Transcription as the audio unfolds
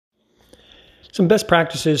Some best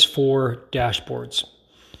practices for dashboards.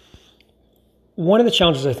 One of the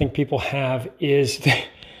challenges I think people have is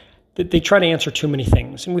that they try to answer too many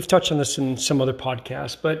things. And we've touched on this in some other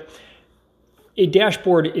podcasts, but a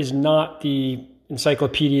dashboard is not the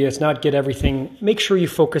encyclopedia. It's not get everything. Make sure you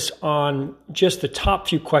focus on just the top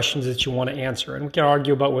few questions that you want to answer. And we can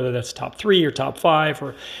argue about whether that's top 3 or top 5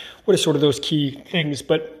 or what are sort of those key things,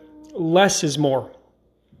 but less is more.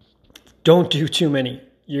 Don't do too many.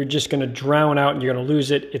 You're just going to drown out and you're going to lose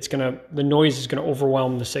it. The noise is going to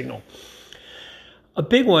overwhelm the signal. A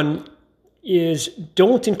big one is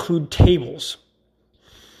don't include tables.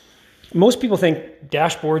 Most people think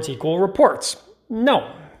dashboards equal reports. No,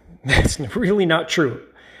 that's really not true.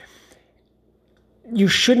 You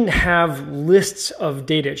shouldn't have lists of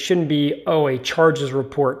data. It shouldn't be, a charges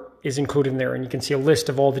report is included in there and you can see a list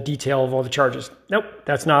of all the detail of all the charges. Nope,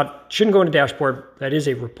 shouldn't go in a dashboard. That is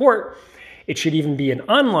a report. It should even be an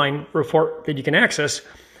online report that you can access,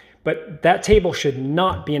 but that table should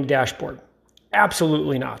not be in a dashboard.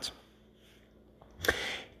 Absolutely not.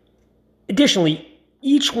 Additionally,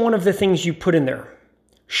 each one of the things you put in there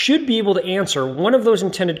should be able to answer one of those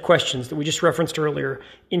intended questions that we just referenced earlier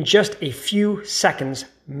in just a few seconds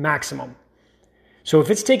maximum. So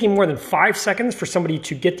if it's taking more than 5 seconds for somebody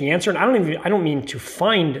to get the answer, and I don't mean to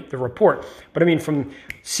find the report, but I mean from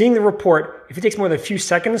seeing the report, if it takes more than a few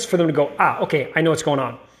seconds for them to go, okay, I know what's going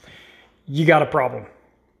on, you got a problem.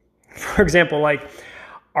 For example, like,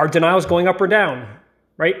 are denials going up or down,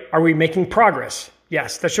 right? Are we making progress?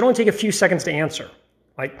 Yes, that should only take a few seconds to answer.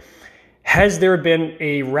 Like, has there been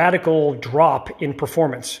a radical drop in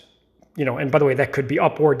performance? And by the way, that could be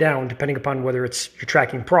up or down depending upon whether you're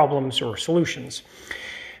tracking problems or solutions.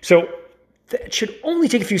 So that should only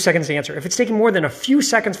take a few seconds to answer. If it's taking more than a few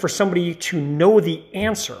seconds for somebody to know the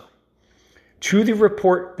answer to the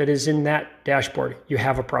report that is in that dashboard, you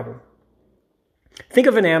have a problem. Think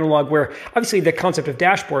of an analog where obviously the concept of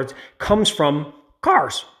dashboards comes from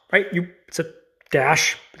cars, right? It's a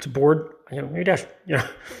dash, it's a board, your dash,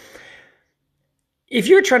 If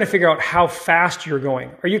you're trying to figure out how fast you're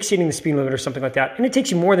going, are you exceeding the speed limit or something like that, and it takes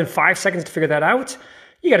you more than 5 seconds to figure that out,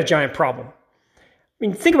 you got a giant problem. I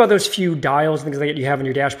mean, think about those few dials and things like that you have on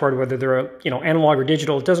your dashboard, whether they're analog or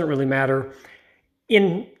digital, it doesn't really matter.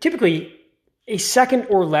 In typically a second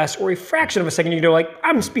or less, or a fraction of a second, you go like,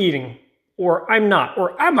 I'm speeding, or I'm not,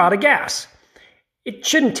 or I'm out of gas. It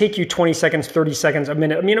shouldn't take you 20 seconds, 30 seconds, a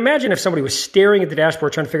minute. I mean, imagine if somebody was staring at the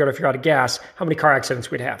dashboard trying to figure out if you're out of gas, how many car accidents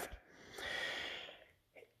we'd have.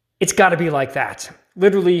 It's got to be like that.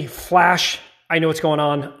 Literally, flash, I know what's going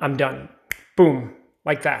on, I'm done. Boom,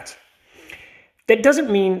 like that. That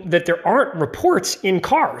doesn't mean that there aren't reports in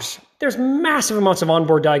cars. There's massive amounts of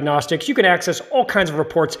onboard diagnostics. You can access all kinds of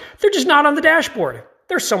reports. They're just not on the dashboard.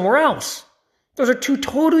 They're somewhere else. Those are two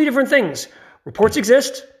totally different things. Reports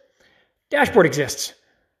exist, dashboard exists.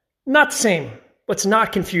 Not the same. Let's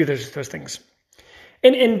not confuse those things.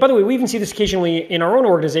 And by the way, we even see this occasionally in our own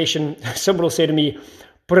organization. Somebody will say to me,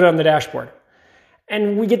 put it on the dashboard.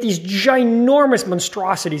 And we get these ginormous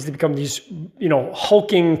monstrosities that become these,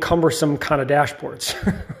 hulking, cumbersome kind of dashboards,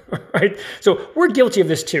 right? So we're guilty of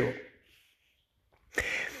this too.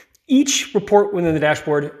 Each report within the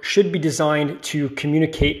dashboard should be designed to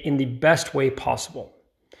communicate in the best way possible.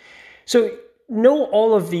 So know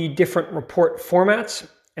all of the different report formats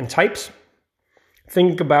and types.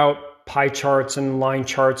 Think about pie charts and line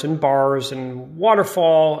charts and bars and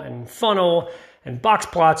waterfall and funnel and box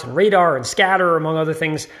plots and radar and scatter, among other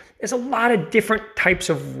things. There's a lot of different types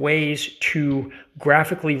of ways to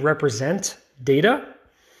graphically represent data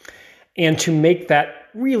and to make that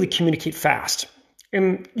really communicate fast.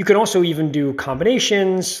 And you can also even do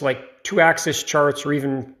combinations like 2-axis charts or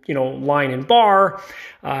even, line and bar.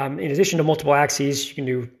 In addition to multiple axes, you can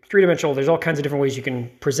do 3-dimensional. There's all kinds of different ways you can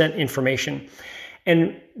present information.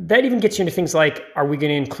 And that even gets you into things like, are we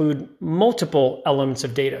going to include multiple elements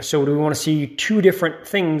of data? So do we want to see 2 different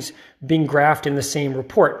things being graphed in the same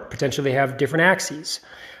report? Potentially they have different axes,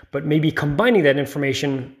 but maybe combining that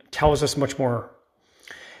information tells us much more.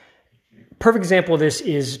 Perfect example of this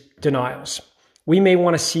is denials. We may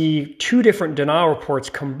want to see 2 different denial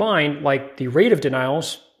reports combined, like the rate of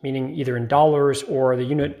denials, meaning either in dollars or the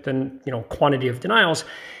unit, quantity of denials,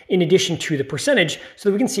 in addition to the percentage, so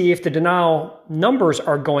that we can see if the denial numbers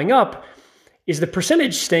are going up, is the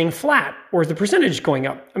percentage staying flat or is the percentage going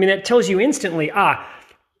up? I mean, that tells you instantly,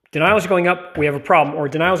 denials are going up, we have a problem, or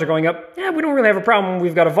denials are going up, we don't really have a problem,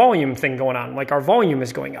 we've got a volume thing going on, like our volume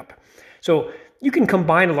is going up. So you can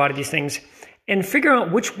combine a lot of these things and figure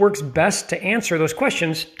out which works best to answer those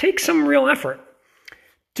questions. Take some real effort.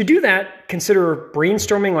 To do that, consider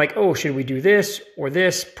brainstorming like, oh, should we do this or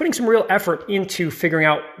this? Putting some real effort into figuring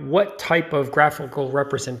out what type of graphical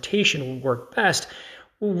representation will work best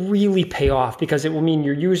will really pay off, because it will mean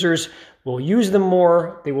your users will use them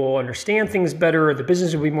more, they will understand things better, the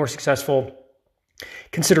business will be more successful.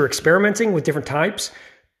 Consider experimenting with different types.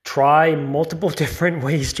 Try multiple different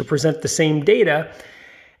ways to present the same data,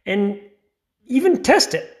 and even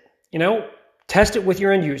test it. Test it with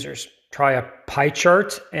your end users. Try a pie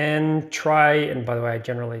chart and by the way, I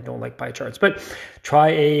generally don't like pie charts, but try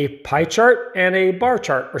a pie chart and a bar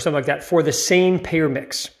chart or something like that for the same payer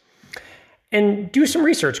mix. And do some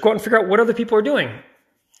research. Go out and figure out what other people are doing.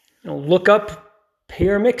 Look up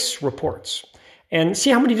payer mix reports and see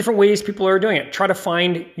how many different ways people are doing it. Try to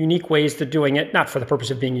find unique ways to doing it, not for the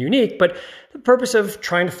purpose of being unique, but the purpose of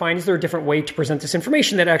trying to find, is there a different way to present this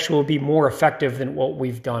information that actually will be more effective than what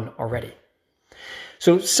we've done already?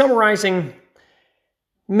 So summarizing,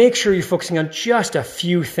 make sure you're focusing on just a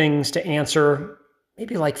few things to answer,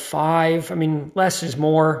 maybe like 5. Less is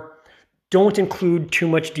more. Don't include too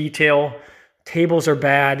much detail. Tables are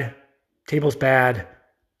bad. Tables bad.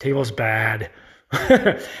 Tables bad.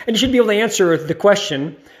 And you should be able to answer the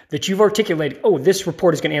question that you've articulated. Oh, this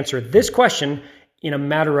report is going to answer this question in a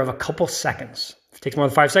matter of a couple seconds. If it takes more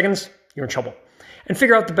than 5 seconds, you're in trouble. And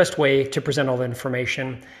figure out the best way to present all the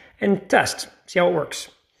information and test. See how it works.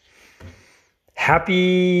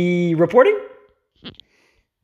 Happy reporting.